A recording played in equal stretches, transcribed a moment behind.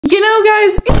You know,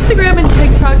 guys, Instagram and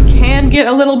TikTok can get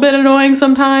a little bit annoying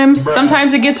sometimes.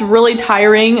 Sometimes it gets really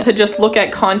tiring to just look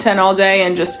at content all day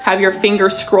and just have your finger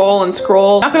scroll and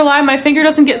scroll. Not gonna lie, my finger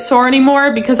doesn't get sore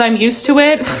anymore because I'm used to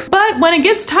it. But when it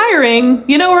gets tiring,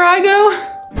 you know where I go?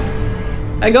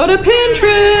 I go to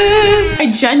Pinterest.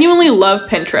 I genuinely love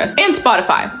Pinterest and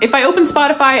Spotify. If I open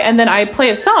Spotify and then I play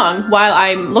a song while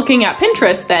I'm looking at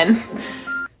Pinterest, then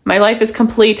my life is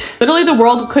complete. Literally the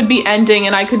world could be ending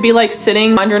and I could be like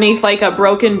sitting underneath like a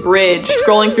broken bridge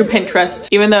scrolling through Pinterest,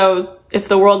 even though if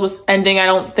the world was ending, I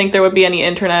don't think there would be any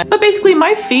internet. But basically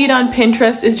my feed on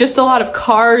Pinterest is just a lot of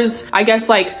cars, I guess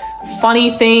like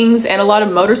funny things, and a lot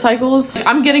of motorcycles.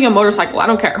 I'm getting a motorcycle, I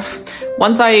don't care.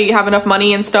 Once I have enough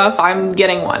money and stuff, I'm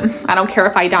getting one. I don't care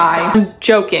if I die. I'm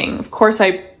joking. Of course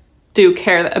I do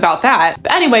care about that.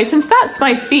 But anyway, since that's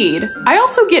my feed, I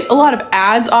also get a lot of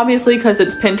ads, obviously, because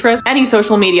it's Pinterest. Any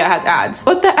social media has ads.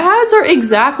 But the ads are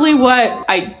exactly what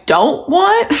I don't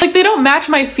want. Like, they don't match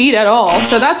my feed at all.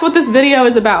 So that's what this video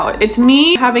is about. It's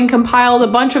me having compiled a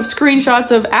bunch of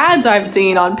screenshots of ads I've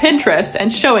seen on Pinterest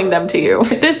and showing them to you.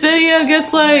 If this video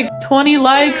gets like 20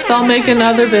 likes, I'll make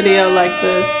another video like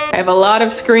this. I have a lot of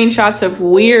screenshots of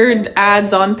weird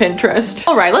ads on Pinterest.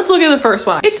 All right, let's look at the first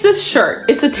one. It's this shirt.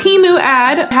 It's a Temu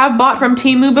ad. I have bought from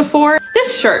Temu before.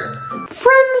 This shirt.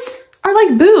 Friends are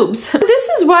like boobs. This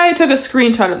is why I took a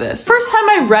screenshot of this. First time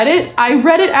I read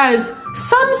it as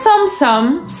some,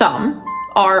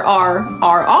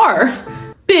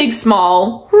 RRRR. Big,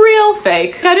 small, real,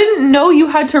 fake. I didn't know you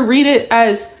had to read it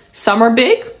as some are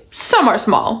big, some are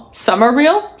small, some are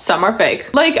real, some are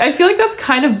fake. Like, I feel like that's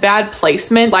kind of bad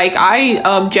placement. Like,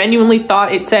 I genuinely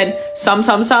thought it said some,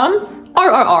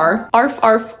 RRR. Arf,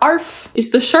 arf, arf.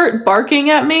 Is the shirt barking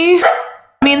at me?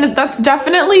 I mean, that's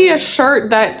definitely a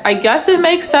shirt that I guess it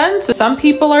makes sense. Some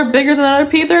people are bigger than other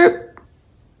people.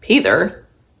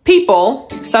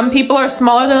 Some people are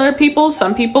smaller than other people.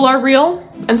 Some people are real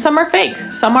and some are fake.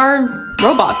 Some are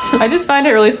robots. I just find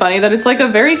it really funny that it's like a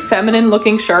very feminine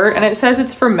looking shirt and it says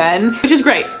it's for men, which is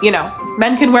great. You know,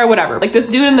 men can wear whatever. Like, this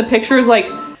dude in the picture is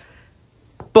like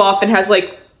buff and has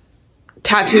like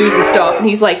tattoos and stuff, and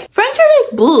he's like, French are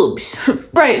like boobs.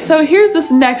 Right, so here's this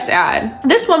next ad.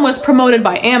 This one was promoted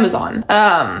by Amazon.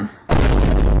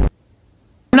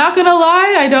 I'm not gonna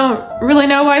lie, I don't really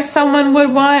know why someone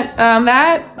would want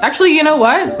that. Actually, you know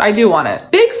what? I do want it.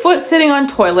 Bigfoot sitting on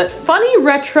toilet, funny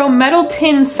retro metal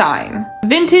tin sign.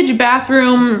 Vintage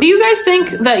bathroom. Do you guys think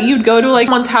that you'd go to like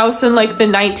someone's house in like the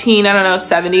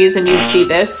 70s and you'd see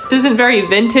this? This isn't very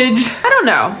vintage. I don't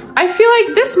know. I feel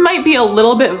like this might be a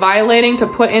little bit violating to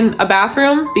put in a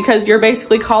bathroom because you're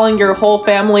basically calling your whole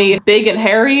family big and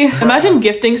hairy. Imagine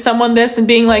gifting someone this and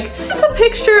being like, it's a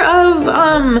picture of,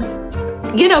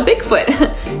 you know, Bigfoot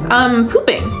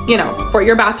pooping, you know, for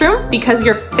your bathroom because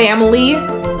your family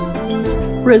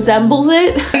resembles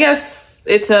it. I guess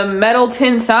it's a metal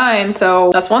tin sign, so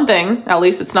that's one thing. At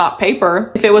least it's not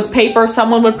paper. If it was paper,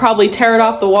 someone would probably tear it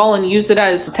off the wall and use it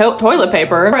as toilet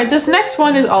paper. All right, this next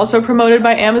one is also promoted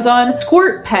by Amazon.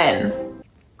 Squirt pen.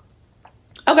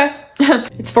 Okay.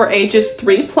 It's for ages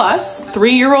 3+.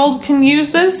 3-year-old can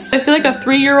use this. I feel like a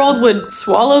 3-year-old would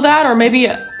swallow that or maybe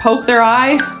poke their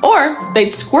eye, or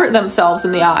they'd squirt themselves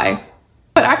in the eye.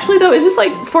 But actually though, is this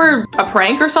like for a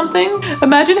prank or something?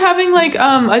 Imagine having like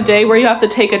a day where you have to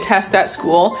take a test at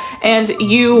school and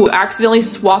you accidentally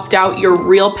swapped out your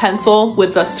real pencil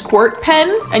with a squirt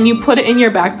pen and you put it in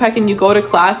your backpack and you go to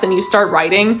class and you start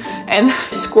writing and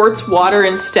squirts water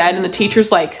instead, and the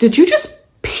teacher's like, did you just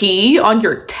pee on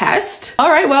your test? All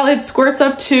right, well, it squirts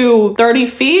up to 30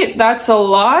 feet. That's a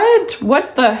lot.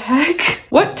 What the heck?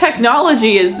 What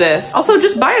technology is this? Also,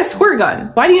 just buy a squirt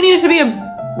gun. Why do you need it to be a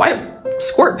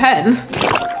squirt pen?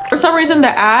 For some reason, the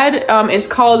ad is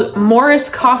called Morris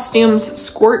Costumes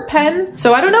Squirt Pen.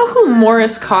 So I don't know who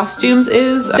Morris Costumes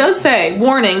is. It does say,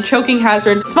 warning, choking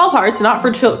hazard, small parts, not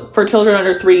for children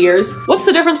under 3 years. What's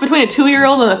the difference between a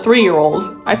 2-year-old and a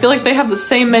 3-year-old? I feel like they have the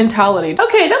same mentality.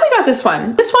 Okay, then we got this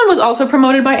one. This one was also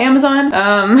promoted by Amazon.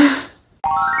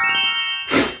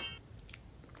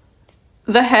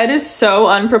 The head is so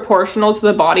unproportional to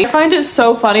the body. I find it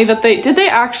so funny that did they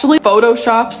actually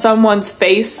Photoshop someone's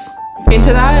face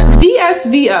into that?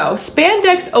 VSVO,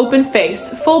 spandex open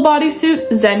face, full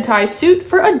bodysuit, Zentai suit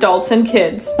for adults and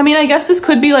kids. I mean, I guess this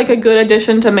could be like a good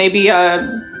addition to maybe I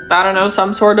don't know,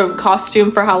 some sort of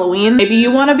costume for Halloween. Maybe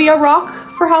you want to be a rock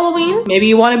for Halloween. Maybe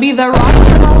you want to be the rock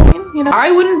for Halloween, you know?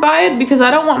 I wouldn't buy it because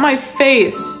I don't want my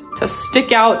face to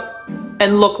stick out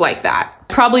and look like that.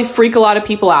 Probably freak a lot of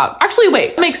people out. Actually,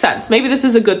 wait, makes sense. Maybe this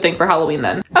is a good thing for Halloween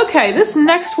then. Okay, this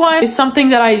next one is something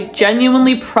that I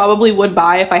genuinely probably would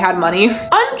buy if I had money.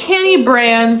 Uncanny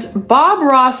Brands Bob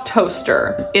Ross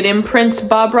Toaster. It imprints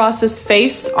Bob Ross's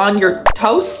face on your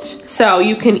toast so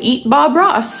you can eat Bob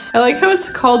Ross. I like how it's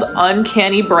called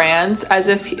Uncanny Brands as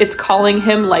if it's calling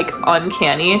him like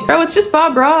uncanny. Bro, it's just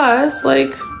Bob Ross.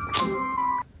 Like,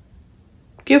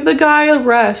 give the guy a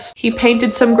rest. He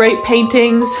painted some great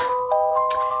paintings.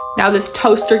 Now this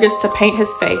toaster gets to paint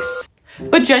his face.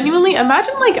 But genuinely,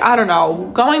 imagine like, I don't know,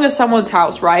 going to someone's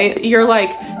house, right? You're like,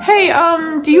 hey,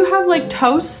 do you have like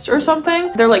toast or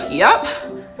something? They're like, yep.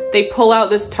 They pull out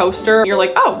this toaster. You're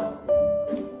like, oh,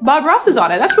 Bob Ross is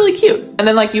on it. That's really cute. And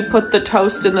then like you put the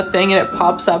toast in the thing and it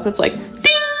pops up. It's like,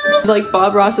 ding! Like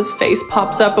Bob Ross's face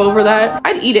pops up over that.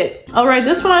 I'd eat it. All right,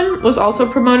 this one was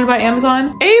also promoted by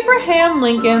Amazon. Abraham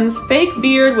Lincoln's fake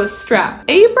beard was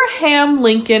strapped. Abraham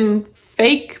Lincoln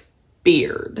fake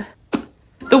beard.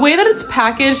 The way that it's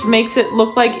packaged makes it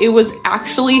look like it was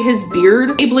actually his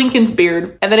beard, Abe Lincoln's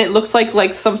beard, and then it looks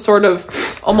like some sort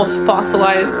of almost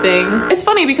fossilized thing. It's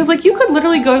funny because like you could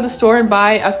literally go to the store and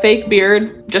buy a fake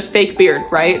beard, just fake beard,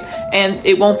 right? And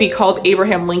it won't be called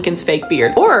Abraham Lincoln's fake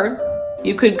beard. Or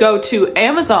you could go to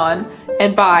Amazon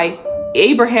and buy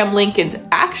Abraham Lincoln's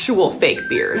actual fake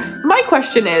beard. My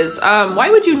question is, why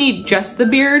would you need just the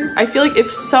beard? I feel like if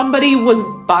somebody was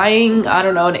buying, I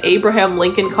don't know, an Abraham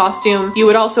Lincoln costume, you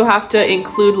would also have to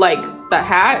include like the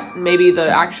hat, maybe the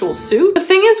actual suit. The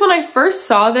thing is, when I first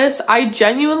saw this, I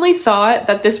genuinely thought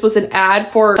that this was an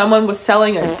ad for someone was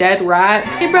selling a dead rat.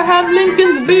 Abraham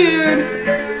Lincoln's beard.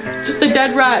 Just a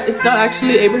dead rat. It's not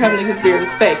actually Abraham Lincoln's beard,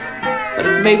 it's fake. But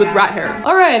it's made with rat hair.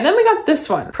 All right, then we got this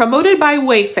one. Promoted by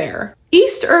Wayfair.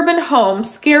 East Urban Home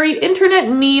Scary Internet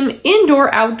Meme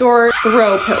Indoor Outdoor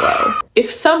Throw Pillow.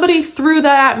 If somebody threw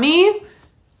that at me,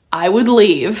 I would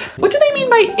leave. What do they mean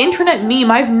by internet meme?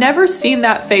 I've never seen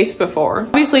that face before.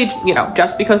 Obviously, you know,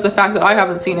 just because the fact that I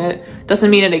haven't seen it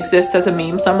doesn't mean it exists as a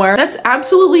meme somewhere. That's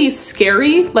absolutely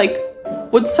scary. Like,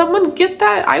 would someone get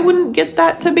that? I wouldn't get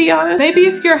that, to be honest. Maybe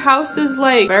if your house is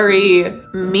like very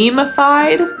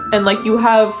meme-ified and like you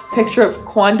have a picture of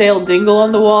Quandale Dingle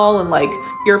on the wall and like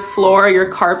your floor, your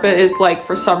carpet is like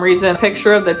for some reason a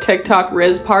picture of the TikTok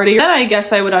Riz party, then I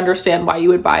guess I would understand why you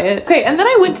would buy it. Okay, and then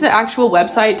I went to the actual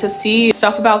website to see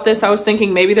stuff about this. I was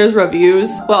thinking maybe there's reviews.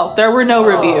 Well, there were no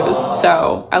reviews,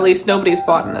 so at least nobody's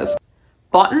bought this.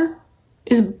 Boughten?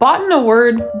 Is boughten a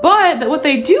word? But what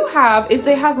they do have is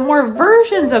they have more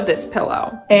versions of this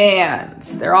pillow. And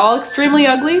they're all extremely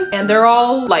ugly and they're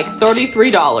all like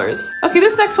 $33. Okay,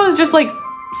 this next one is just like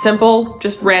simple,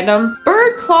 just random.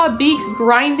 Bird claw beak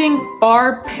grinding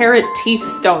bar parrot teeth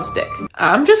stone stick.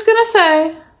 I'm just gonna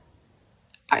say,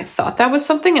 I thought that was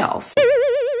something else.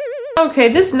 Okay,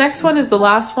 this next one is the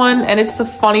last one, and it's the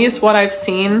funniest one I've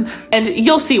seen, and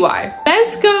you'll see why.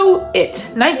 Mezco It,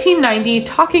 1990,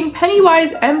 talking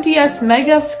Pennywise MDS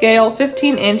Mega Scale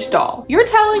 15-inch doll. You're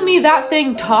telling me that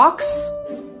thing talks?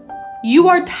 You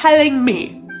are telling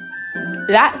me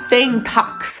that thing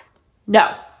talks?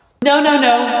 No. No, no,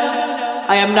 no.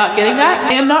 I am not getting that.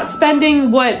 I am not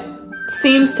spending what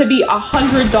seems to be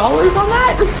 $100 on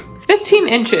that. 15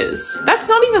 inches. That's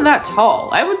not even that tall.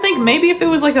 I would think maybe if it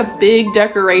was like a big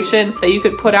decoration that you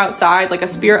could put outside, like a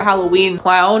Spirit Halloween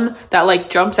clown that like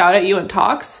jumps out at you and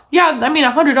talks. Yeah, I mean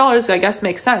 $100 I guess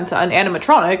makes sense, an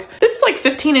animatronic. This is like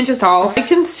 15 inches tall. I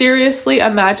can seriously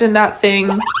imagine that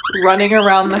thing running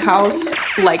around the house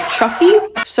like Chucky.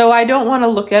 So I don't want to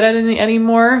look at it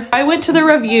anymore. I went to the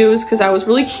reviews because I was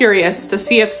really curious to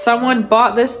see if someone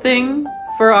bought this thing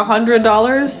for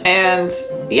 $100, and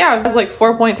yeah, it was like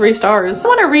 4.3 stars. I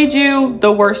want to read you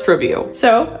the worst review.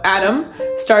 So Adam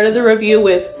started the review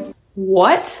with,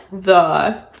 what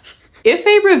the? If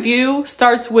a review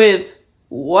starts with,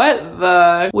 what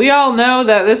the? We all know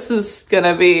that this is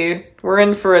gonna be, we're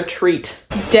in for a treat.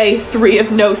 Day 3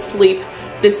 of no sleep.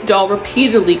 This doll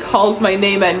repeatedly calls my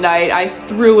name at night. I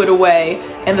threw it away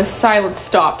and the silence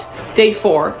stopped. Day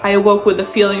 4, I awoke with a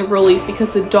feeling of relief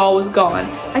because the doll was gone.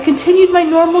 I continued my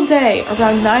normal day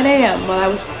around 9 a.m. while I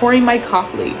was pouring my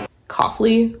coffee.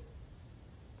 Coffee?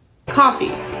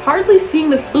 Hardly seeing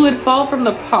the fluid fall from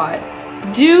the pot.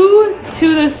 Due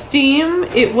to the steam,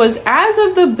 it was as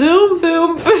of the boom,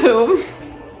 boom, boom.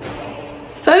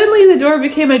 Suddenly, the door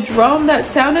became a drum that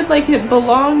sounded like it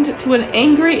belonged to an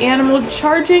angry animal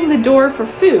charging the door for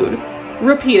food.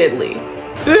 Repeatedly.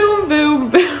 Boom, boom,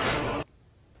 boom.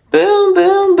 Boom,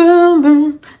 boom, boom,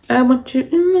 boom. I want you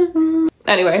in my room.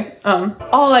 Anyway,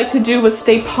 all I could do was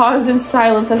stay paused in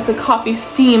silence as the coffee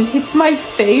steam hits my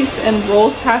face and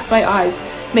rolls past my eyes.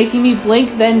 making me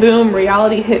blink, then boom,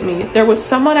 reality hit me. There was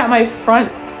someone at my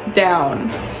front down.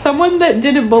 Someone that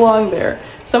didn't belong there.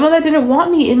 Someone that didn't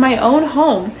want me in my own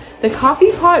home. The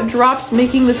coffee pot drops,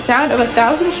 making the sound of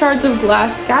 1,000 shards of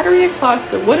glass scattering across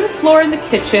the wooden floor in the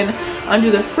kitchen. Under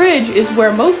the fridge is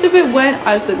where most of it went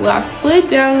as the glass slid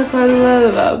down, blah,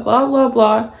 blah, blah, blah,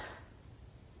 blah.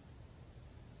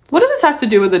 What does this have to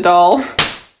do with the doll?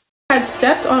 I had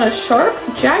stepped on a sharp,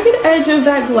 jagged edge of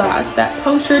that glass that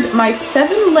punctured my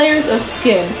 7 layers of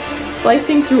skin,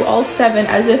 slicing through all 7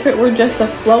 as if it were just a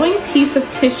flowing piece of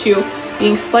tissue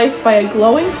being sliced by a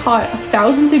glowing hot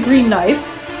 1,000-degree knife.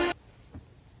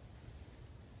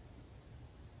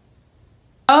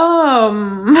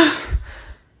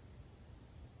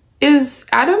 Is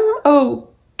Adam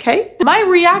okay? My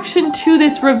reaction to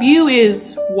this review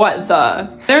is, what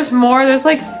the? There's more, there's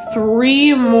like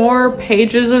 3 more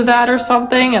pages of that or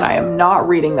something, and I am not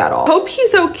reading that all. Hope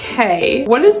he's okay.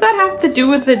 What does that have to do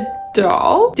with the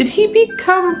doll? Did he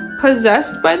become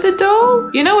possessed by the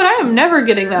doll? You know what? I am never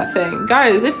getting that thing.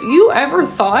 Guys, if you ever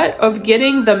thought of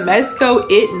getting the Mezco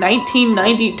IT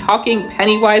 1990 talking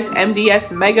Pennywise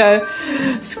MDS mega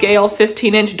scale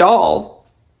 15-inch doll,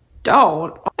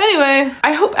 don't. Anyway,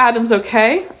 I hope Adam's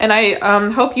okay, and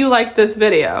I hope you liked this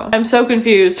video. I'm so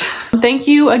confused. Thank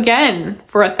you again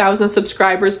for 1,000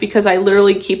 subscribers, because I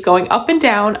literally keep going up and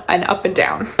down and up and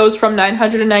down. It goes from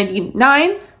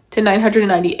 999 to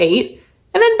 998,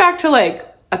 and then back to like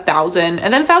 1,000,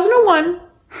 and then 1,001,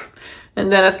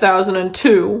 and then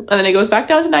 1,002, and then it goes back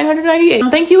down to 998.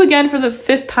 Thank you again for the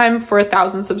 5th time for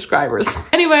 1,000 subscribers.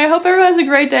 Anyway, I hope everyone has a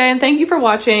great day, and thank you for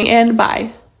watching, and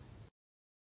bye.